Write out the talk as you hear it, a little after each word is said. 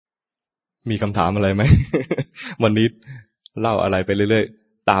มีคำถามอะไรไหม วันนี้เล่าอะไรไปเรื่อย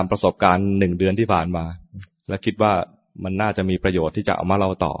ๆตามประสบการณ์1 เดือนที่ผ่านมาและคิดว่ามันน่าจะมีประโยชน์ที่จะเอามาเล่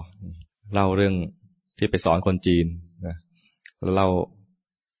าต่อเล่าเรื่องที่ไปสอนคนจีนนะแล้วเ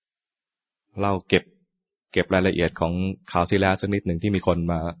ล่าเก็บรายละเอียดของข่าวที่แล้วสักนิดหนึ่งที่มีคน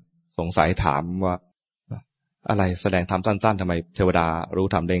มาสงสัยถามว่าอะไรแสดงธรรมสั้นๆทำไมเทวดารู้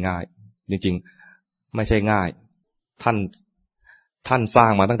ธรรมได้ง่ายจริงๆไม่ใช่ง่ายท่านสร้า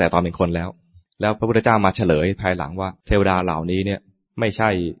งมาตั้งแต่ตอนเป็นคนแล้วพระพุทธเจ้ามาเฉลยภายหลังว่าเทวดาเหล่านี้เนี่ยไม่ใช่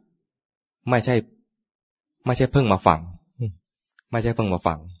เพิ่งมาฟังไม่ใช่เพิ่งมา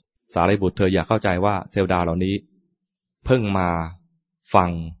ฟังสารีบุตรเธออย่าเข้าใจว่าเทวดาเหล่านี้เพิ่งมาฟัง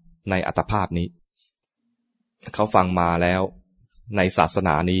ในอัตภาพนี้เขาฟังมาแล้วในศาสน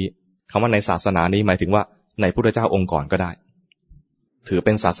านี้คำว่าในศาสนานี้หมายถึงว่าในพุทธเจ้าองค์ก่อนก็ได้ถือเ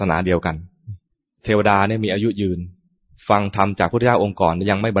ป็นศาสนาเดียวกันเทวดาเนี่ยมีอายุยืนฟังธรรมจากพุทธเจ้าองค์ก่อน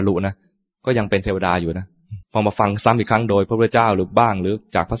ยังไม่บรรลุนะก็ยังเป็นเทวดาอยู่นะพอมาฟังซ้ำอีกครั้งโดยพระพุทธเจ้าหรือบ้างหรือ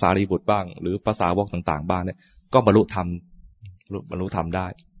จากพระสารีบุตรบ้างหรือภาษาวกต่างๆบ้างเนี่ยก็บรรลุธรรมได้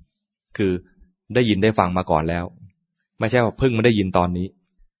คือได้ยินได้ฟังมาก่อนแล้วไม่ใช่ว่าเพิ่งมาได้ยินตอนนี้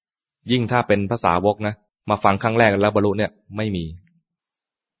ยิ่งถ้าเป็นภาษาวกนะมาฟังครั้งแรกแล้วบรรลุเนี่ยไม่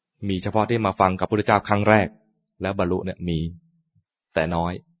มีเฉพาะที่มาฟังกับพระพุทธเจ้าครั้งแรกแล้วบรรลุเนี่ยมีแต่น้อ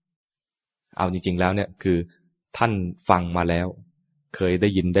ยเอาจริงๆแล้วเนี่ยคือท่านฟังมาแล้วเคยได้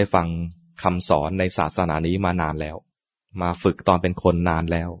ยินได้ฟังคำสอนในศาสนานี้มานานแล้วมาฝึกตอนเป็นคนนาน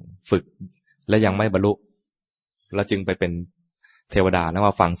แล้วฝึกและยังไม่บรรลุแล้วจึงไปเป็นเทวดานะ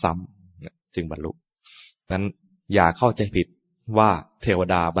มาฟังซ้ำจึงบรรลุนั้นอย่าเข้าใจผิดว่าเทว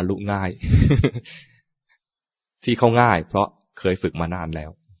ดาบรรลุง่าย ที่เขาง่ายเพราะเคยฝึกมานานแล้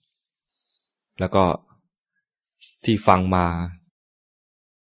วก็ที่ฟังมา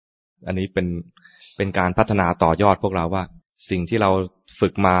อันนี้เป็นการพัฒนาต่อยอดพวกเราว่าสิ่งที่เราฝึ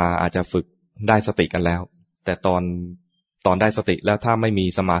กมาอาจจะฝึกได้สติกันแล้วแต่ตอนได้สติแล้วถ้าไม่มี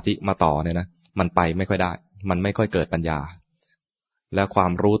สมาธิมาต่อเนี่ยนะมันไปไม่ค่อยได้มันไม่ค่อยเกิดปัญญาแล้วควา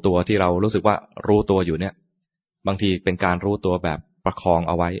มรู้ตัวที่เรารู้สึกว่ารู้ตัวอยู่เนี่ยบางทีเป็นการรู้ตัวแบบประคองเ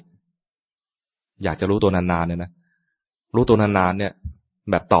อาไว้อยากจะรู้ตัวนานๆเนี่ยนะรู้ตัวนานๆเนี่ย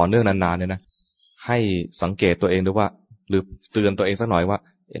แบบต่อเนื่องนานๆเนี่ยนะให้สังเกตตัวเองด้วยว่าหรือเตือนตัวเองสักหน่อยว่า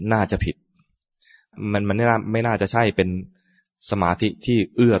น่าจะผิดมันไม่น่าจะใช่เป็นสมาธิที่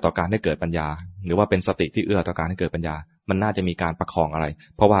เอื้อต่อการให้เกิดปัญญาหรือว่าเป็นสติที่เอื้อต่อการให้เกิดปัญญามันน่าจะมีการประคองอะไร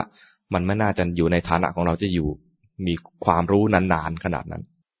เพราะว่ามันไม่น่าจะอยู่ในฐานะของเราจะอยู่มีความรู้นานๆขนาดนั้น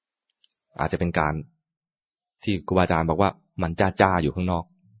อาจจะเป็นการที่ครูบาอาจารย์บอกว่ามันจ้าอยู่ข้างนอก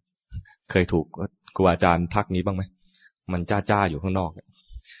เคยถูกครูบาอาจารย์ทักนี้บ้างไหมมันจ้าอยู่ข้างนอก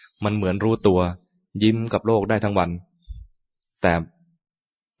มันเหมือนรู้ตัวยิ้มกับโลกได้ทั้งวันแต่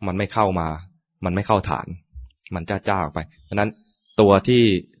มันไม่เข้ามามันไม่เข้าฐานมันจ้าออกไปเพราะนั้นตัวที่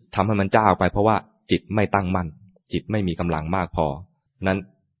ทำให้มันจ้าออกไปเพราะว่าจิตไม่ตั้งมั่นจิตไม่มีกำลังมากพอนั้น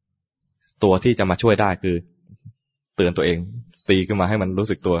ตัวที่จะมาช่วยได้คือเตือนตัวเองตีขึ้นมาให้มันรู้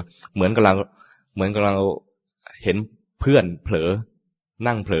สึกตัวเหมือนกำลังเห็นเพื่อนเผลอ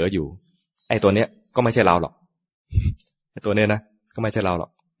นั่งเผลออยู่ไอ้ตัวเนี้ยก็ไม่ใช่เราหรอกไอ้ตัวเนี้ยนะก็ไม่ใช่เราหรอก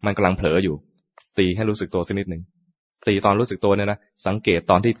มันกำลังเผลออยู่ตีให้รู้สึกตัวสักนิดนึงตีตอนรู้สึกตัวเนี่ยนะสังเกต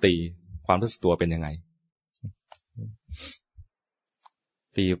ตอนที่ตีความรู้สึกตัวเป็นยังไง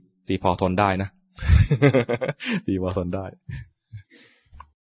ตีพอทนได้นะ ตีพอทนได้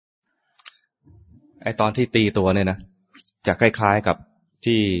ไอตอนที่ตีตัวเนี่ยนะจะคล้ายๆกับ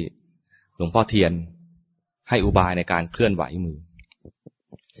ที่หลวงพ่อเทียนให้อุบายในการเคลื่อนไหวมือ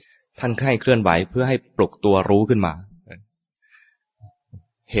ท่านให้เคลื่อนไหวเพื่อให้ปลุกตัวรู้ขึ้นมา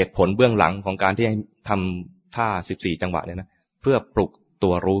เหตุผลเบื้องหลังของการที่ให้ทำท่า14 จังหวะเนี่ยนะเพื่อปลุกตั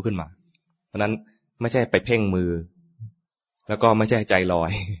วรู้ขึ้นมาเพราะนั้นไม่ใช่ไปเพ่งมือแล้วก็ไม่ใช่ใจลอ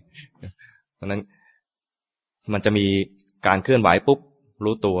ยเพราะนั้นมันจะมีการเคลื่อนไหวปุ๊บ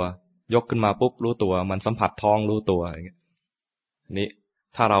รู้ตัวยกขึ้นมาปุ๊บรู้ตัวมันสัมผัสท้องรู้ตัวอย่างเงี้ยนี่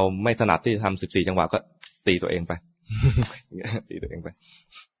ถ้าเราไม่ถนัดที่จะทำ14 จังหวะก็ตีตัวเองไป ตีตัวเองไป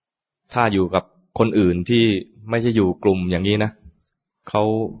ถ้าอยู่กับคนอื่นที่ไม่ใช่อยู่กลุ่มอย่างนี้นะเขา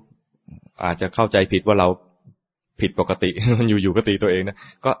อาจจะเข้าใจผิดว่าเราผิดปกติ มันอยู่ก็ตีตัวเองนะ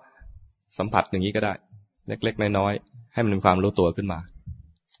ก็สัมผัสอย่างนี้ก็ได้เล็กๆน้อยๆให้มันมีความรู้ตัวขึ้นมา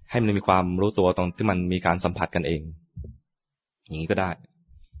ให้มันมีความรู้ตัวตรงที่มันมีการสัมผัสกันเองอย่างนี้ก็ได้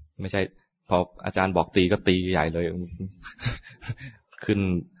ไม่ใช่พออาจารย์บอกตีก็ตีใหญ่เลยขึ้น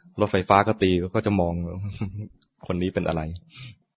รถไฟฟ้าก็ตีก็จะมองคนนี้เป็นอะไร